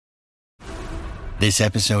This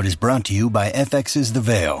episode is brought to you by FX's The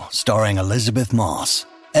Veil, starring Elizabeth Moss.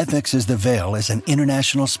 FX's The Veil is an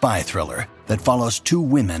international spy thriller that follows two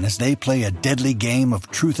women as they play a deadly game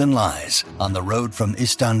of truth and lies on the road from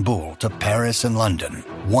Istanbul to Paris and London.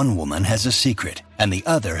 One woman has a secret, and the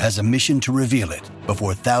other has a mission to reveal it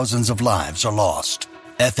before thousands of lives are lost.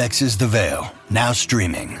 FX's The Veil, now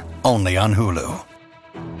streaming, only on Hulu.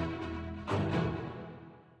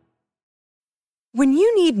 When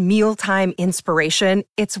you need mealtime inspiration,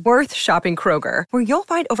 it's worth shopping Kroger, where you'll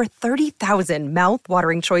find over 30,000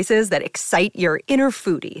 mouth-watering choices that excite your inner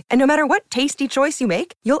foodie. And no matter what tasty choice you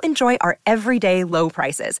make, you'll enjoy our everyday low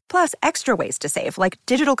prices, plus extra ways to save, like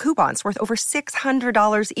digital coupons worth over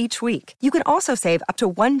 $600 each week. You can also save up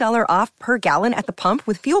to $1 off per gallon at the pump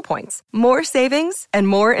with fuel points. More savings and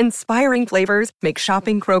more inspiring flavors make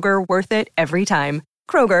shopping Kroger worth it every time.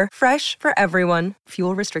 Kroger, fresh for everyone.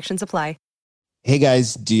 Fuel restrictions apply. Hey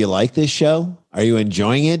guys, do you like this show? Are you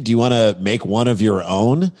enjoying it? Do you want to make one of your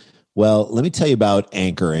own? Well, let me tell you about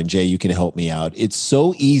Anchor, and Jay, you can help me out. It's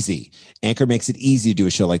so easy. Anchor makes it easy to do a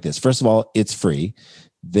show like this. First of all, it's free.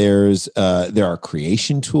 There are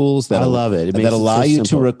creation tools that I love it. That allow you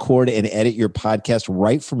to record and edit your podcast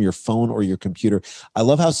right from your phone or your computer. I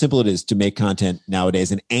love how simple it is to make content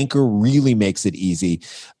nowadays, and Anchor really makes it easy.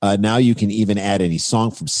 Now you can even add any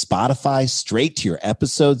song from Spotify straight to your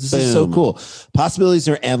episodes. This is so cool. Possibilities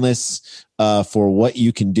are endless for what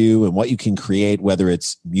you can do and what you can create, whether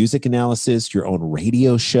it's music analysis, your own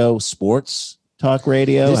radio show, sports talk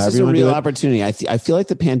radio. This is a real opportunity. I feel like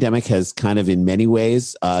the pandemic has kind of in many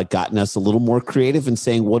ways gotten us a little more creative in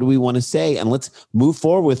saying, what do we want to say? And let's move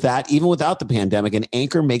forward with that, even without the pandemic. And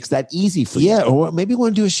Anchor makes that easy for you. Yeah, or maybe you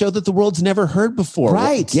want to do a show that the world's never heard before.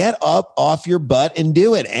 Right. Well, get up off your butt and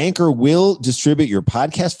do it. Anchor will distribute your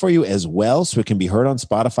podcast for you as well, so it can be heard on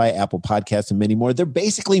Spotify, Apple Podcasts, and many more. They're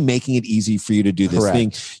basically making it easy for you to do this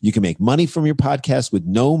thing. You can make money from your podcast with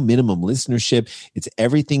no minimum listenership. It's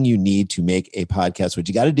everything you need to make a podcast. What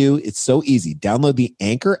you got to do, it's so easy. Download the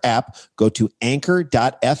Anchor app, go to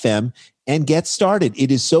anchor.fm and get started. It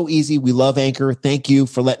is so easy. We love Anchor. Thank you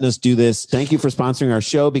for letting us do this. Thank you for sponsoring our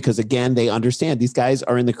show, because again, they understand these guys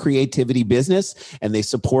are in the creativity business and they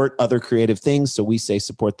support other creative things. So we say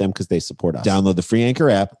support them because they support us. Download the free Anchor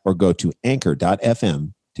app or go to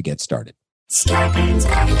anchor.fm to get started.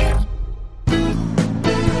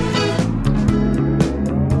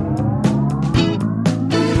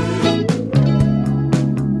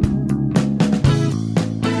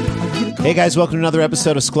 Hey guys, welcome to another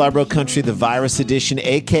episode of Scarborough Country, the virus edition,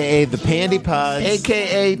 a.k.a. the Pandy Pods.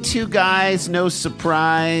 AKA two guys, no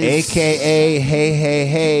surprise. A.k.a.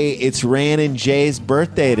 hey, it's Ran and Jay's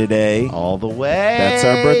birthday today. All the way. That's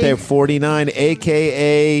our birthday, 49,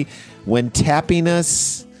 a.k.a. when tapping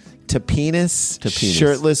us to penis,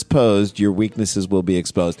 shirtless posed, your weaknesses will be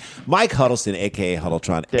exposed. Mike Huddleston, a.k.a.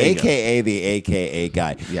 Huddletron, a.k.a. the a.k.a.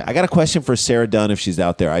 guy. Yeah. I got a question for Sarah Dunn if she's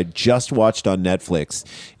out there. I just watched on Netflix,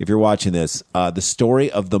 if you're watching this, the story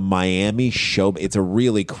of the Miami show. It's a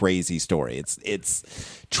really crazy story.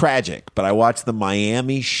 It's tragic, but I watched the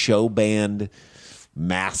Miami show band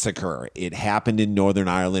massacre. It happened in Northern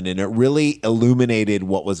Ireland, and it really illuminated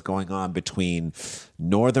what was going on between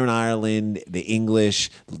Northern Ireland, the English,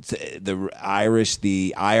 the Irish,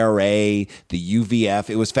 the IRA, the UVF.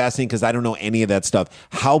 It was fascinating because I don't know any of that stuff.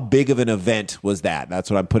 How big of an event was that? That's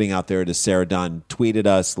what I'm putting out there to Sarah Dunn. Tweeted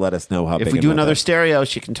us. Let us know how big. If we do another stereo,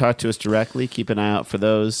 she can talk to us directly. Keep an eye out for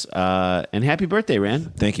those. And happy birthday, Ran.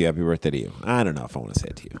 Thank you. Happy birthday to you. I don't know if I want to say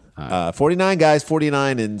it to you. 49 guys,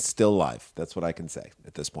 49 and still alive. That's what I can say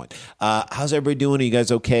at this point. How's everybody doing? Are you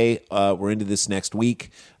guys okay? We're into this next week.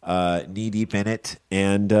 Knee deep in it,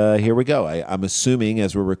 and here we go. I'm assuming,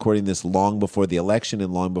 as we're recording this long before the election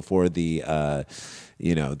and long before the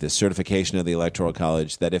the certification of the Electoral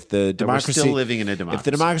College, that if the democracy, we're still living in a democracy, if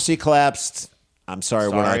the democracy collapsed, I'm sorry,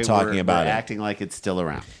 we're not talking about we're it. Acting like it's still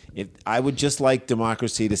around. I would just like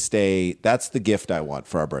democracy to stay. That's the gift I want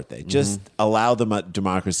for our birthday. Just allow the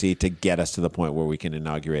democracy to get us to the point where we can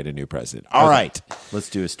inaugurate a new president. All right. Let's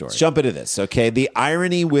do a story. Let's jump into this, okay? The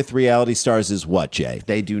irony with reality stars is what, Jay?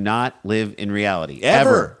 They do not live in reality.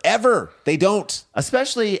 Ever. They don't.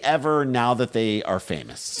 Especially ever now that they are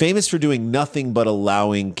famous. Famous for doing nothing but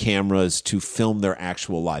allowing cameras to film their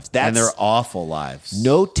actual lives. And their awful lives.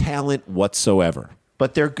 No talent whatsoever.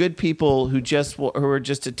 But they're good people who are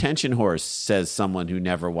just attention whores, says someone who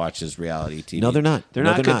never watches reality TV. No, they're not. They're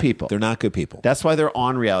No, not good people. They're not good people. That's why they're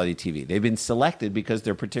on reality TV. They've been selected because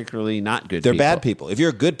they're particularly not good They're people. bad people. If you're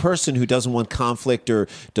a good person who doesn't want conflict or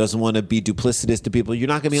doesn't want to be duplicitous to people, you're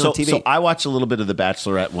not going to be on TV. So I watched a little bit of The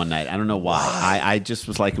Bachelorette one night. I don't know why. I just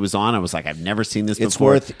was like, it was on. I was like, I've never seen this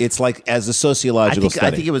before. It's like as a sociological study. I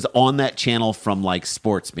think it was on that channel from like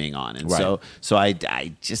sports being on. And Right. so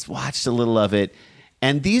I just watched a little of it.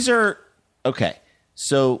 And these are, okay.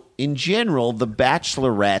 So in general, The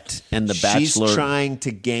Bachelorette and The Bachelor. She's trying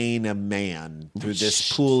to gain a man through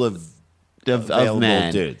this pool of available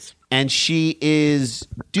men. dudes. And she is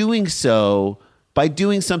doing so by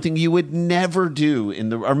doing something you would never do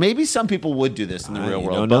or maybe some people would do this in the real You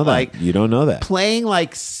world. don't know but that. like You don't know that. playing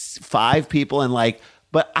like 5 people and like,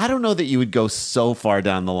 but I don't know that you would go so far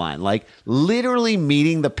down the line. Like literally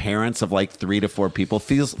meeting the parents of like 3 to 4 people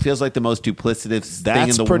feels like the most duplicitous thing in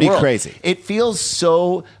That's the pretty world. crazy. It feels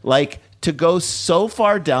so like to go so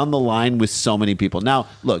far down the line with so many people. Now,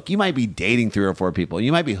 look, you might be dating 3 or 4 people.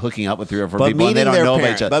 You might be hooking up with 3 or 4 people and they don't know about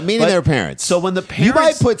each other. But meeting their parents. So when the parents... You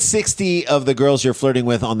might put 60 of the girls you're flirting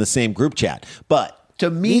with on the same group chat, but to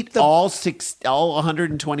meet all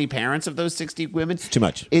 120 parents of those 60 women, too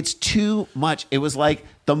much. It's too much. It was like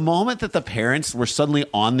the moment that the parents were suddenly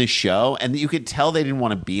on the show, and you could tell they didn't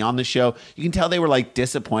want to be on the show. You can tell they were like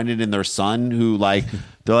disappointed in their son, who like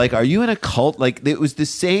they're like, "Are you in a cult?" Like it was the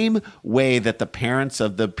same way that the parents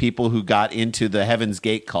of the people who got into the Heaven's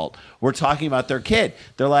Gate cult were talking about their kid.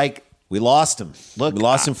 They're like, we lost him. Look, we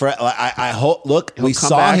lost him for. I hope. Look, He'll we come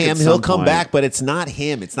saw back him. at He'll some come point. back, but it's not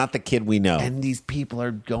him. It's not the kid we know. and these people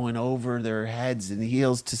are going over their heads and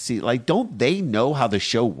heels to see, like, don't they know how the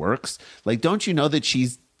show works? Like, don't you know that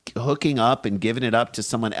she's hooking up and giving it up to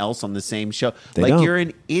someone else on the same show? They like, don't. you're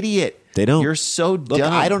an idiot. They don't. You're so Look,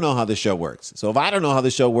 dumb. I don't know how the show works. So if I don't know how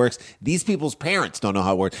the show works, these people's parents don't know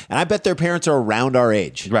how it works, and I bet their parents are around our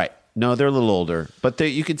age. Right. No, they're a little older, but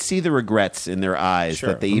you could see the regrets in their eyes Sure,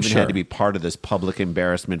 that they I'm even sure. had to be part of this public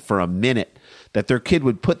embarrassment for a minute, that their kid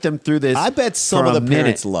would put them through this. I bet some for of a the minute.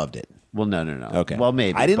 parents loved it. Well, no. Okay. Well,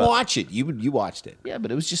 maybe. I didn't but- watch it. You watched it. Yeah,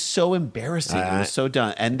 but it was just so embarrassing. It I- was so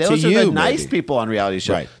done. And To those are you, the nice maybe. people on reality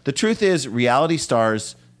shows. Right. The truth is, reality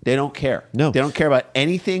stars, they don't care. No. They don't care about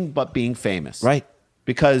anything but being famous. Right.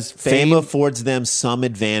 Because Fame affords them some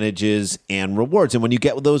advantages and rewards, and when you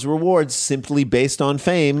get those rewards simply based on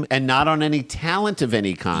fame, and not on any talent of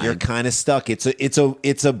any kind. you're kind of stuck. It's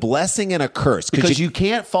a blessing and a curse because you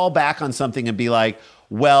can't fall back on something and be like,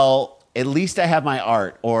 well, at least I have my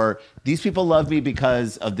art, or these people love me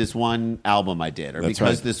because of this one album I did, or That's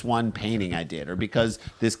because right. this one painting I did, or because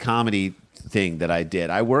this comedy thing that I did.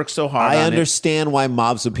 I worked so hard on I it. understand why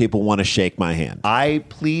mobs of people want to shake my hand. I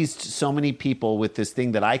pleased so many people with this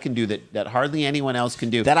thing that I can do that hardly anyone else can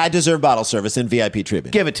do. That I deserve bottle service and VIP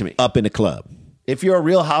treatment. Give it to me. Up in the club. If you're a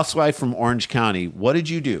real housewife from Orange County, what did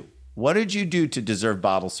you do? What did you do to deserve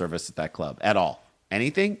bottle service at that club at all?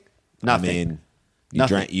 Anything? Nothing. I mean,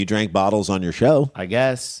 Nothing. you drank bottles on your show. I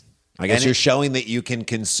guess. I guess And you're it- showing that you can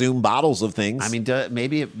consume bottles of things. I mean,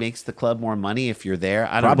 maybe it makes the club more money if you're there.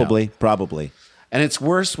 I don't know. Probably. And it's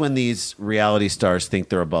worse when these reality stars think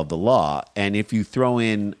they're above the law. And if you throw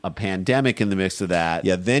in a pandemic in the mix of that,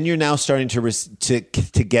 Yeah, then you're now starting to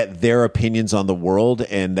get their opinions on the world,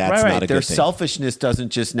 and that's not a Their good thing. selfishness doesn't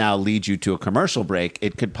just now lead you to a commercial break.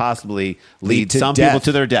 It could possibly lead to some death. people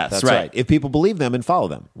to their deaths. That's right. If people believe them and follow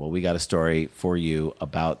them. Well, we got a story for you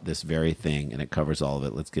about this very thing, and it covers all of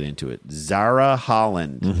it. Let's get into it. Zara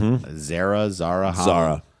Holland. Zara Holland.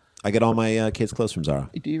 Zara. I get all my kids' clothes from Zara.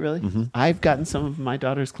 Do you really? I've gotten some of my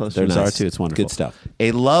daughter's clothes They're from Zara nice. too. It's wonderful. Good stuff.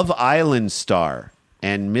 A Love Island star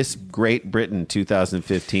and Miss Great Britain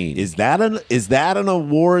 2015. Is that an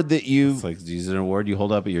award that you? It's like, is it an award you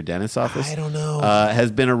hold up at your dentist's office? I don't know.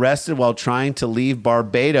 Has been arrested while trying to leave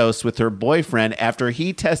Barbados with her boyfriend after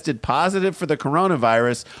he tested positive for the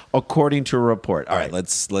coronavirus, according to a report. All right,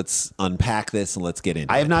 let's unpack this and let's get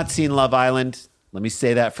into I it. have not seen Love Island. Let me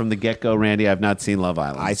say that from the get-go, Randy. I've not seen Love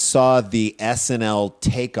Island. I saw the SNL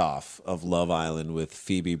takeoff of Love Island with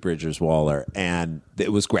Phoebe Bridgers-Waller, and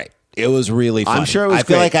it was great. It was really fun. I'm sure it was I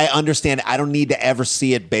feel great. like I understand it. I don't need to ever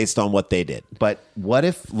see it based on what they did. But what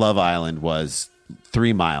if Love Island was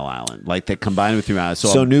 3 Mile Island? Like they combined with 3 Mile Island.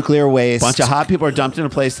 So a nuclear waste. bunch of hot people are dumped in a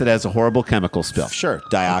place that has a horrible chemical spill. Sure.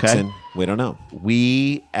 Dioxin. Okay. We don't know.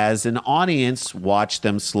 We, as an audience, watch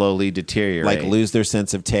them slowly deteriorate. Like lose their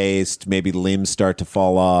sense of taste. Maybe limbs start to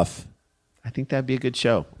fall off. I think that'd be a good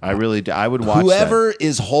show. I really do. I would watch Whoever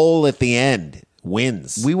is whole at the end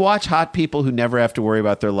wins. We watch hot people who never have to worry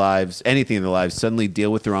about their lives, anything in their lives, suddenly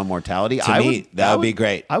deal with their own mortality. To me, that would be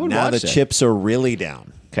great. I would now watch the that. chips are really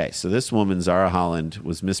down. Okay, so this woman, Zara Holland,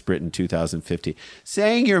 was Miss Britain 2015.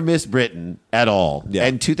 Saying you're Miss Britain at all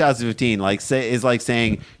in 2015 is like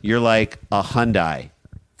saying you're like a Hyundai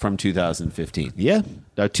from 2015. Yeah.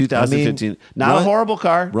 2015. Not a horrible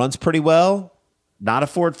car. Runs pretty well. Not a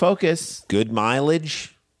Ford Focus. Good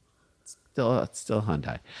mileage. Still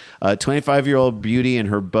Hyundai. 25-year-old beauty and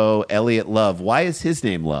her beau, Elliot Love. Why is his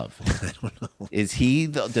name Love? I don't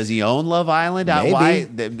know. Does he own Love Island? Maybe. Why?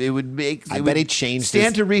 It would make. I bet he changed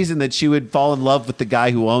Stand to reason that she would fall in love with the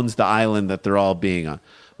guy who owns the island that they're all being on.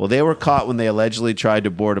 Well, they were caught when they allegedly tried to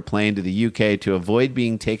board a plane to the UK to avoid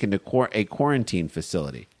being taken to a quarantine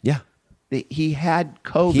facility. Yeah. He had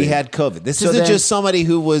COVID. This So isn't then- just somebody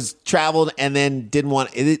who was traveled and then didn't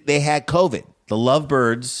want it. They had COVID. The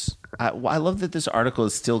lovebirds. I love that this article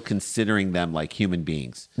is still considering them like human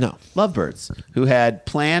beings. No. Lovebirds who had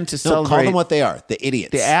planned to No, celebrate. call them what they are. The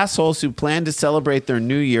idiots. The assholes who planned to celebrate their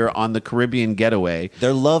new year on the Caribbean getaway.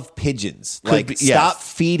 They're love pigeons. Could be- yes. Stop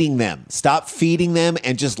feeding them. Stop feeding them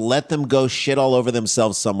and just let them go shit all over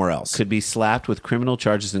themselves somewhere else. Could be slapped with criminal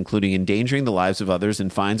charges, including endangering the lives of others,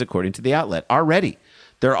 and fines, according to the outlet. Already,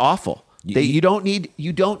 they're awful. You don't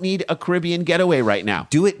need a Caribbean getaway right now.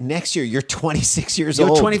 Do it next year. You're 26 years You're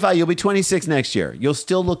old. 25. You'll be 26 next year. You'll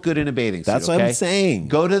still look good in a bathing suit. That's what I'm okay? saying.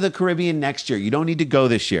 Go to the Caribbean next year. You don't need to go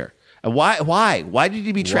this year. And why? Why did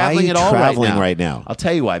you be Why are traveling you at all traveling right now? I'll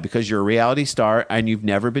tell you why. Because you're a reality star and you've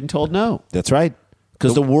never been told no. That's right.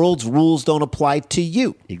 Because the world's rules don't apply to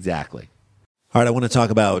you. Exactly. All right, I want to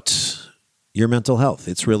talk about your mental health.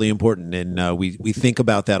 It's really important. And we think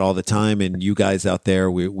about that all the time. And you guys out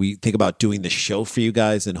there, we think about doing the show for you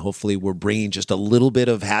guys. And hopefully we're bringing just a little bit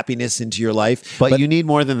of happiness into your life. But you need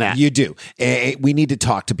more than that. You do. We need to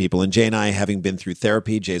talk to people. And Jay and I, having been through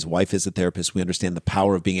therapy, Jay's wife is a therapist. We understand the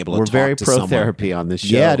power of being able to We're talk very to pro someone. therapy on this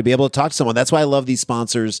show. Yeah, to be able to talk to someone. That's why I love these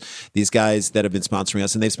sponsors, these guys that have been sponsoring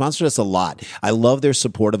us, and they've sponsored us a lot. I love their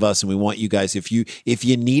support of us, and we want you guys, if you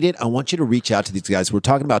need it, I want you to reach out to these guys. We're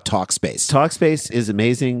talking about Talkspace. Talkspace is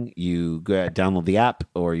amazing. You go download the app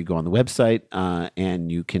or you go on the website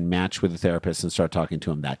and you can match with a therapist and start talking to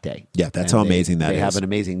them that day. Yeah, that's how amazing that is. They is. have an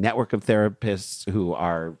amazing network of therapists who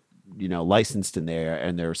are licensed in there,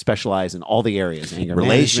 and they're specialized in all the areas: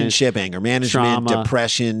 relationship, anger management, trauma,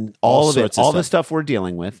 depression, all of sorts it, of all stuff. the stuff we're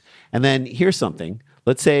dealing with. And then here's something.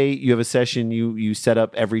 Let's say you have a session you set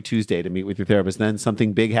up every Tuesday to meet with your therapist. Then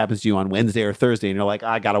something big happens to you on Wednesday or Thursday, and you're like,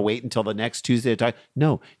 I got to wait until the next Tuesday to talk.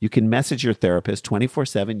 No, you can message your therapist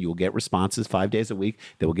 24/7. You will get responses 5 days a week.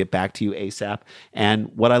 They will get back to you ASAP. And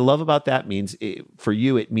what I love about that for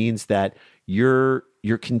you, it means that you're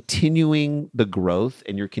continuing the growth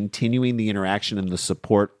and you're continuing the interaction and the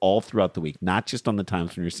support all throughout the week, not just on the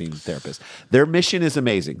times when you're seeing the therapist. Their mission is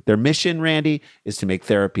amazing. Their mission, Randy, is to make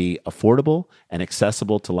therapy affordable and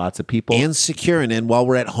accessible to lots of people. And secure. And while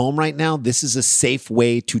we're at home right now, this is a safe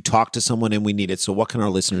way to talk to someone, and we need it. So what can our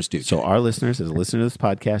listeners do? So our listeners, as a listener to this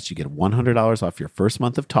podcast, you get $100 off your first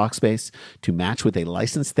month of Talkspace. To match with a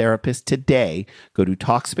licensed therapist today, go to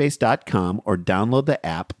Talkspace.com or download the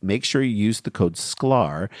app. Make sure you use the code SCLAR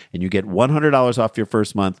and you get $100 off your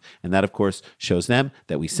first month. And that, of course, shows them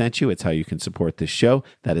that we sent you. It's how you can support this show.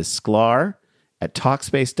 That is SCLAR at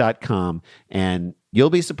Talkspace.com. And you'll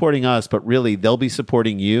be supporting us, but really they'll be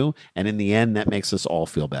supporting you. And in the end, that makes us all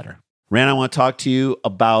feel better. Rand, I want to talk to you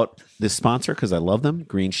about this sponsor because I love them,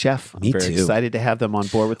 Green Chef. I'm very excited to have them on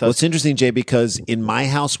board with us. Well, it's interesting, Jay, because in my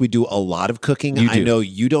house, we do a lot of cooking. You do. I know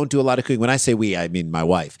you don't do a lot of cooking. When I say we, I mean my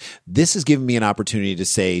wife. This has given me an opportunity to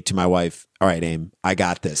say to my wife, all right, Aim, I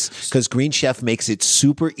got this. Because Green Chef makes it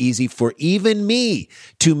super easy for even me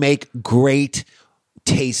to make great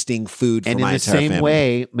tasting food for and my in the entire same family.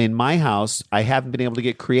 way, in my house, I haven't been able to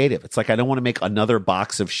get creative. It's like I don't want to make another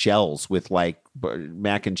box of shells with like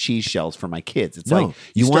mac and cheese shells for my kids. It's No, like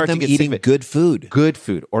you want start to them get sick eating of it. good food. Good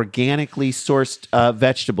food, organically sourced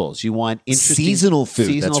vegetables. You want interesting Seasonal food.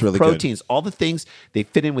 seasonal That's really good. proteins. All the things they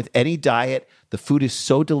fit in with any diet. The food is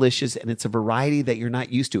so delicious, and it's a variety that you're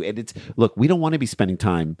not used to. And it's look, we don't want to be spending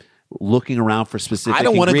time looking around for specific. I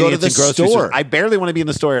don't want to go to ingredients the in grocery store. stores. I barely want to be in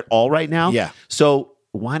the store at all right now. Yeah. So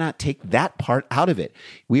why not take that part out of it?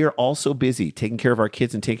 We are all so busy taking care of our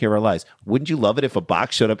kids and taking care of our lives. Wouldn't you love it if a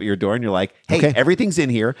box showed up at your door and you're like, hey, Okay. everything's in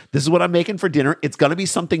here. This is what I'm making for dinner. It's going to be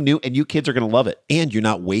something new, and you kids are going to love it. And you're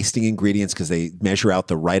not wasting ingredients because they measure out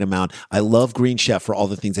the right amount. I love Green Chef for all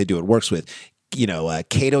the things they do. It works with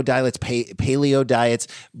keto diets, paleo diets,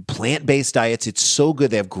 plant-based diets. It's so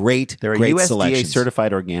good. They have great They're a great USDA selections.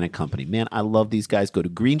 certified organic company. Man, I love these guys. Go to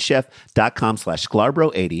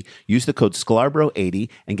greenchef.com/Sklarbro80. Use the code Sklarbro80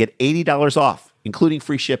 and get $80 off, including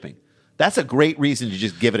free shipping. That's a great reason to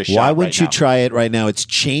just give it a shot. Why wouldn't right you now. try it right now? It's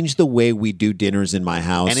changed the way we do dinners in my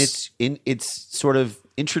house. And it's sort of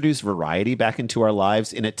introduced variety back into our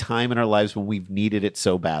lives in a time in our lives when we've needed it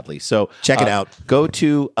so badly. So check it out. Go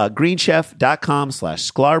to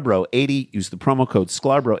greenchef.com/Sklarbro80. Use the promo code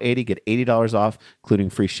Sklarbro80. Get $80 off,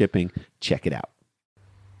 including free shipping. Check it out.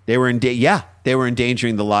 They were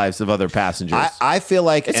endangering the lives of other passengers. I feel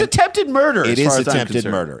like it's attempted murder. It as far is as I'm attempted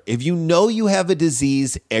concerned. murder. If you know you have a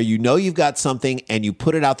disease or you know you've got something and you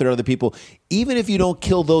put it out there to other people, even if you don't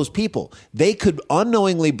kill those people, they could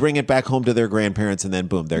unknowingly bring it back home to their grandparents and then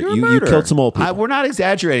boom, You're a you murderer. killed some old people. We're not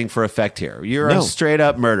exaggerating for effect here. You're No. a straight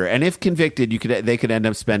up murder. And if convicted, they could end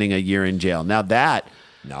up spending a year in jail. Now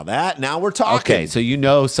we're talking. Okay,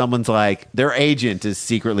 so someone's like, their agent is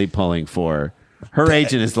secretly pulling for. Her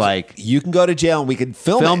agent is like, You can go to jail and we can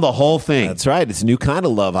film it. the whole thing. That's right. It's a new kind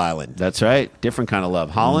of Love Island. That's right. Different kind of love.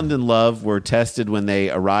 Holland and Love were tested when they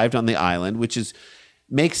arrived on the island, which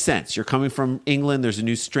makes sense. You're coming from England. There's a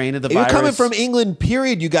new strain of the If you're virus. coming from England,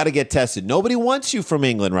 period, you got to get tested. Nobody wants you from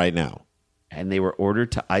England right now. And they were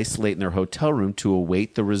ordered to isolate in their hotel room to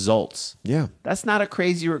await the results. Yeah. That's not a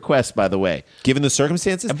crazy request, by the way. Given the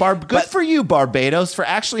circumstances. And good for you, Barbados, for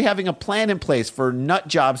actually having a plan in place for nut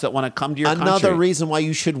jobs that want to come to your country. Another reason why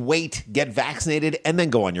you should wait, get vaccinated, and then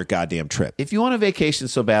go on your goddamn trip. If you want a vacation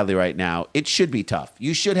so badly right now, it should be tough.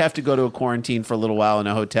 You should have to go to a quarantine for a little while in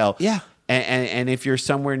a hotel. Yeah. And if you're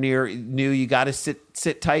somewhere new, you got to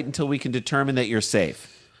sit tight until we can determine that you're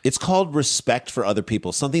safe. It's called respect for other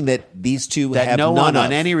people, something that these two That have no none one of.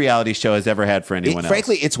 on any reality show has ever had for anyone else.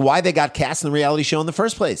 Frankly, it's why they got cast in the reality show in the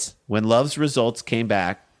first place. When Love's results came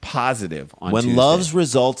back positive on When Tuesday, Love's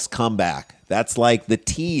results come back, that's like the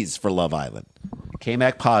tease for Love Island. came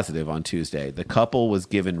back positive on Tuesday, the couple was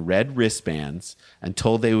given red wristbands and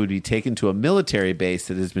told they would be taken to a military base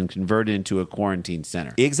that has been converted into a quarantine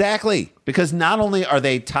center. Exactly. Because not only are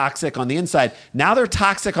they toxic on the inside, now they're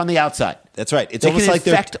toxic on the outside. That's right. It's They almost can like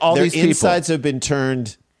infect all their these people. insides have been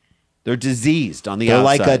turned. They're diseased on the They're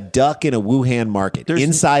outside. like a duck in a Wuhan market,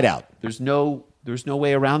 inside out. There's no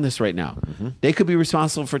way around this right now. They could be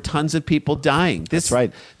responsible for tons of people dying. That's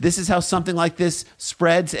right. This is how something like this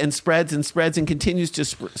spreads and spreads and spreads and continues to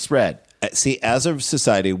spread. See, as a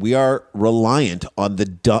society, we are reliant on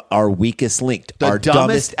our weakest link, The our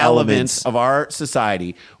dumbest elements of our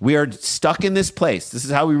society. We are stuck in this place. This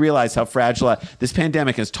is how we realize how fragile this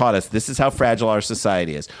pandemic has taught us. This is how fragile our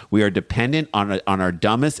society is. We are dependent on our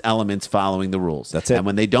dumbest elements following the rules. That's it. And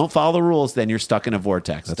when they don't follow the rules, then you're stuck in a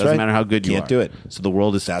vortex. That's it doesn't right. matter how good you Can't are. do it. So the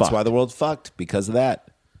world is That's fucked. why the world's fucked, because of that.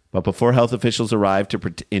 But before health officials arrived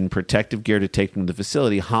in protective gear to take them to the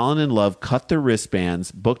facility, Holland and Love cut their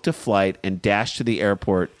wristbands, booked a flight, and dashed to the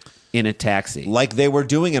airport in a taxi. Like they were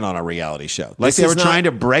doing it on a reality show. Like they were trying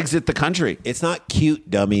to Brexit the country. It's not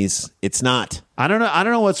cute, dummies. It's not. I don't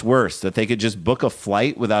know what's worse, that they could just book a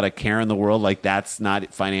flight without a care in the world, like that's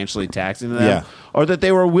not financially taxing them, Yeah. or that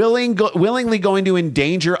they were willingly going to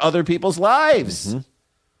endanger other people's lives. Mm-hmm.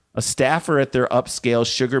 A staffer at their upscale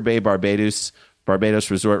Sugar Bay Barbados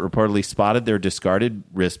resort reportedly spotted their discarded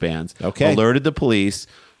wristbands, Okay. alerted the police,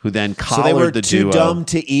 who then So collared they were the too duo dumb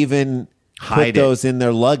to even Hide put those in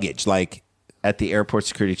their luggage. Like, at the airport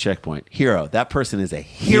security checkpoint. Hero. That person is a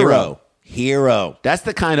hero. That's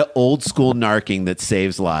the kind of old school narking that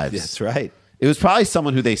saves lives. That's right. It was probably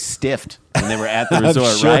someone who they stiffed when they were at the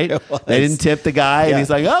resort, sure right? it was. They didn't tip the guy, Yeah. and he's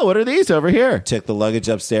like, "Oh, what are these over here?" Took the luggage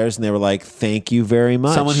upstairs and they were like, thank you very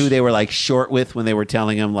much. Someone who they were like short with when they were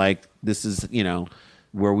telling him, like, "This is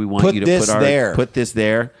where we want Put you to this there." put this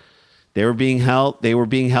there." They were being held in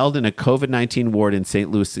a COVID-19 ward in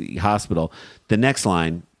St. Lucie Hospital. The next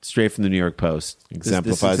line, straight from the New York Post,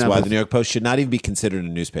 exemplifies why the New York Post should not even be considered a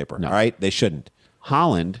newspaper. No. All right? They shouldn't.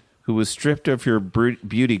 Holland, who was stripped of her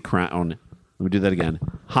beauty crown. Let me do that again.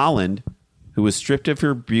 Holland, who was stripped of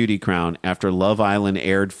her beauty crown after Love Island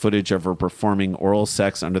aired footage of her performing oral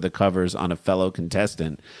sex under the covers on a fellow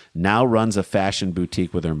contestant, now runs a fashion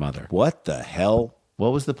boutique with her mother. What the hell?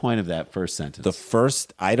 What was the point of that first sentence?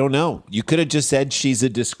 I don't know. You could have just said she's a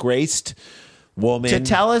disgraced woman. To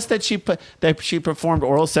tell us that she performed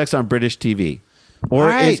oral sex on British TV. Or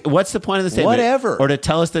Right. what's the point of the statement? Whatever. Or to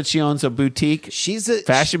tell us that she owns a boutique. She's a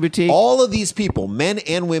fashion boutique. All of these people, men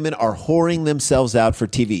and women, are whoring themselves out for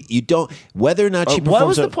TV. You don't, whether or not she performs. What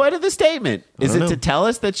was the point of the statement? Is don't it know. to tell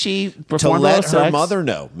us that she To performed let oral her sex? mother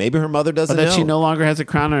know. Maybe her mother doesn't Or that know. she no longer has a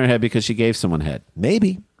crown on her head because she gave someone head.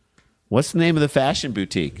 Maybe. What's the name of the fashion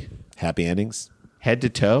boutique? Happy Endings. Head to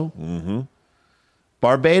toe? Mm-hmm.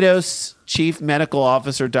 Barbados Chief Medical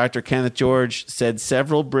Officer Dr. Kenneth George said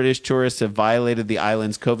several British tourists have violated the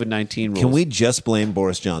island's COVID-19 rules. Can we just blame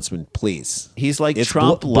Boris Johnson, please? He's like It's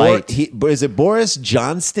Trump light. is it Boris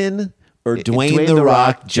Johnston or Dwayne The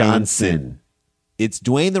Rock Johnson? It's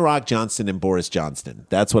Dwayne The Rock Johnson and Boris Johnston.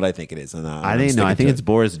 That's what I think it is. And I didn't know. I think it's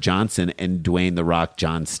Boris Johnson and Dwayne The Rock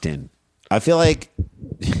Johnston. I feel like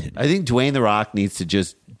I think Dwayne The Rock needs to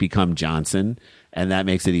just become Johnson, and that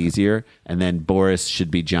makes it easier. And then Boris should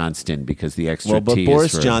be Johnston because the extra but T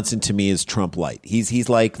Boris is for, Johnson to me is Trump light. He's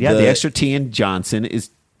like the extra T in Johnson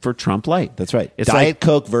is for Trump Light. That's right. It's Diet like,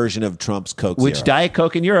 Coke version of Trump's Coke which Zero. Diet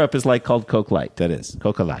Coke in Europe is like called Coke Light. That is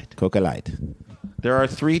Coca Light. Coca Light. There are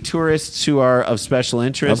 3 tourists who are of special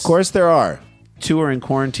interest. Of course there are. 2 are in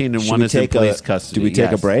quarantine and Should 1 we is in take police custody. Do we take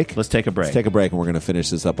a Yes. break? Let's take a break. Let's take a break, and we're going to finish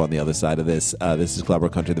this up on the other side of this. This is Club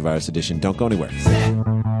Rock Country, the Virus Edition. Don't go anywhere.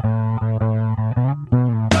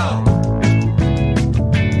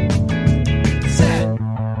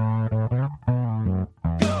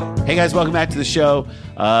 Hey guys, welcome back to the show.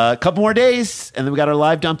 A couple more days, and then we got our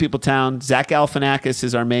live Dumb People Town. Zach Galifianakis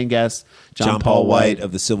is our main guest. John Paul White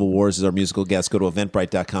of the Civil Wars is our musical guest. Go to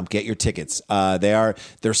eventbrite.com. Get your tickets. They're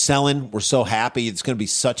selling. We're so happy. It's going to be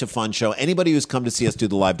such a fun show. Anybody who's come to see us do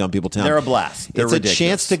the live Dumb People Town, They're a blast. They're it's ridiculous. a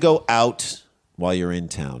chance to go out while you're in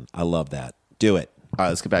town. I love that. Do it. All right,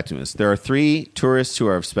 let's get back to this. There are 3 tourists who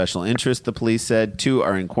are of special interest, the police said. 2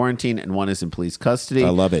 are in quarantine, and 1 is in police custody. I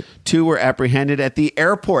love it. 2 were apprehended at the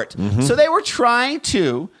airport. So they were trying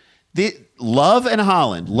to... Love and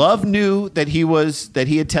Holland. Love knew that he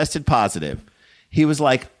had tested positive. He was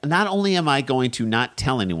like, not only am I going to not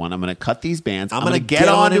tell anyone, I'm going to cut these bands. I'm going to get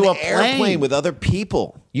onto an a airplane with other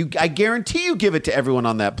people. I guarantee you give it to everyone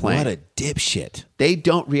on that plane. What a dipshit.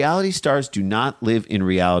 Reality stars do not live in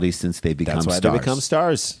reality since they become That's why stars. they become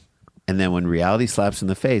stars. And then when reality slaps in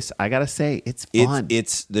the face, I got to say, it's fun.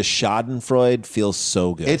 It's the Schadenfreude feels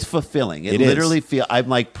so good. It's fulfilling. It is. literally I'm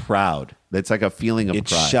like proud. It's like a feeling of It's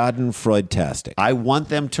pride. Schadenfreude-tastic. I want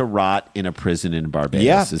them to rot in a prison in Barbados.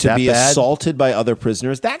 Yeah, Is to that be bad? assaulted by other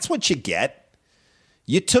prisoners. That's what you get.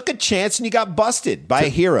 You took a chance and you got busted by a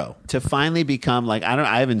hero. To finally become like,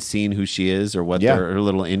 I haven't seen who she is or what Yeah. her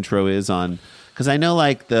little intro is on. Because I know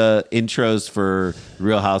like the intros for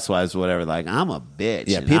Real Housewives or whatever, like, I'm a bitch.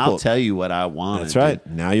 Yeah, and people- I'll tell you what I want. That's right.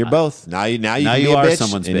 Now you're both. Now you can be you a are bitch,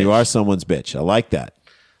 someone's and bitch. you are someone's bitch. I like that.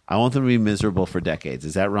 I want them to be miserable for decades.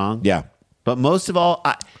 Is that wrong? Yeah. But most of all,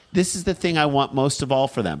 this is the thing I want most of all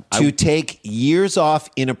for them. To take years off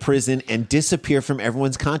in a prison and disappear from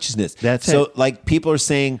everyone's consciousness. That's so, it. like, people are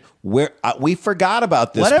saying, we forgot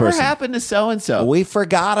about this Whatever person. happened to so-and-so? We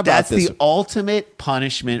forgot about That's this. the ultimate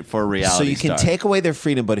punishment for a reality So you can star. take away their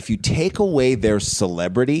freedom, but if you take away their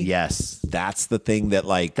celebrity, Yes. that's the thing that,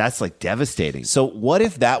 like, That's like devastating. so what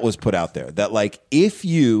if that was put out there? That, like, if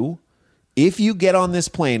you get on this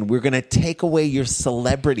plane, we're going to take away your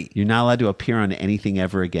celebrity. You're not allowed to appear on anything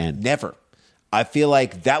ever again. Never. I feel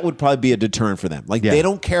like that would probably be a deterrent for them. Like, Yeah. they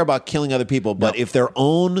don't care about killing other people, but if their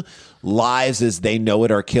own lives as they know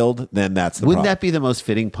it are killed, then that's the Wouldn't problem. that be the most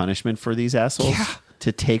fitting punishment for these assholes? Yeah.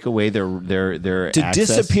 To take away their to access?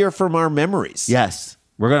 disappear from our memories. Yes.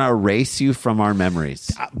 We're going to erase you from our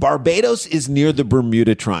memories. Barbados is near the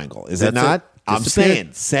Bermuda Triangle, is it That's not? it. I'm Disappear.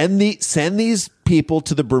 saying send these people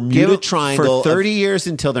to the Bermuda Triangle for 30 years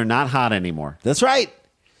until they're not hot anymore. That's right.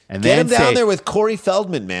 And Get then them down say- there with Corey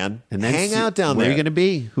Feldman, man. And then hang out down where there. are you going to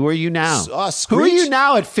be? Who are you now? Who are Screech? you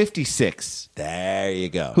now at 56? There you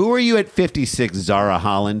go. Who are you at 56, Zara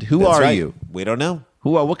Holland? Who That's are right. you? We don't know.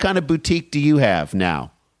 What kind of boutique do you have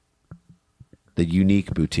now? The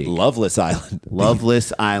unique boutique. Loveless Island.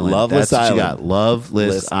 Loveless Island. Loveless That's what you Island. got. Loveless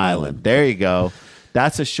Loveless Island. Island. There you go.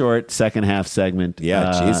 That's a short second half segment.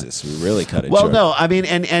 Yeah, Jesus, we really cut it Well, short. no, I mean,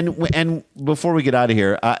 and before we get out of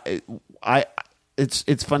here,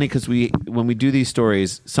 it's funny because when we do these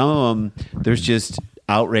stories, some of them there's just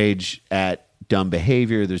outrage at dumb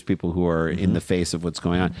behavior. There's people who are in the face of what's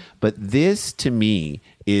going on, but this to me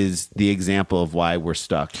is the example of why we're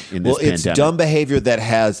stuck in this Well, it's pandemic. dumb behavior that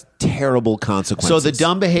has terrible consequences. So the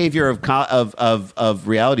dumb behavior of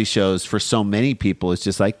reality shows for so many people is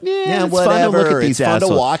just like, Yeah, it's fun to look whatever. at these It's fun to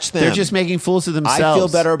assholes. watch them. They're just making fools of themselves. I feel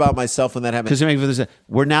better about myself when that happens. Because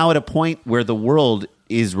we're now at a point where the world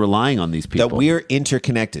is relying on these people. That we're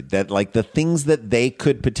interconnected, that like the things that they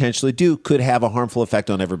could potentially do could have a harmful effect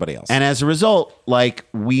on everybody else. And as a result, like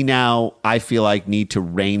we now, I feel like, need to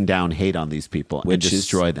rain down hate on these people and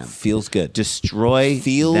destroy them. Feels good. Destroy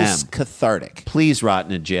feels them. Cathartic. Please rot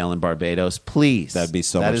in a jail in Barbados. Please. That'd be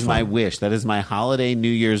so much That is fun. my wish. That is my holiday New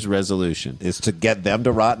Year's resolution. Is to get them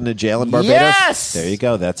to rot in a jail in Barbados. Yes! There you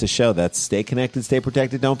go. That's a show. That's stay connected, stay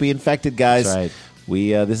protected, don't be infected, guys. That's right.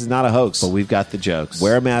 We this is not a hoax. But we've got the jokes.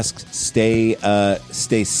 Wear a mask, stay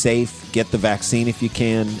safe, get the vaccine if you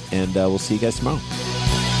can, and we'll see you guys tomorrow.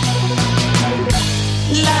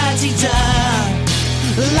 La-ti-da,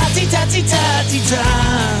 la-ti-da-ti-da-ti-da,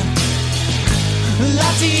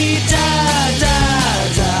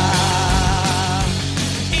 la-ti-da-da-da.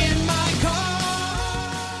 In my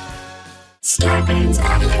car. Starbane's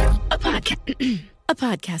Audio, a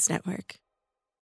podcast network.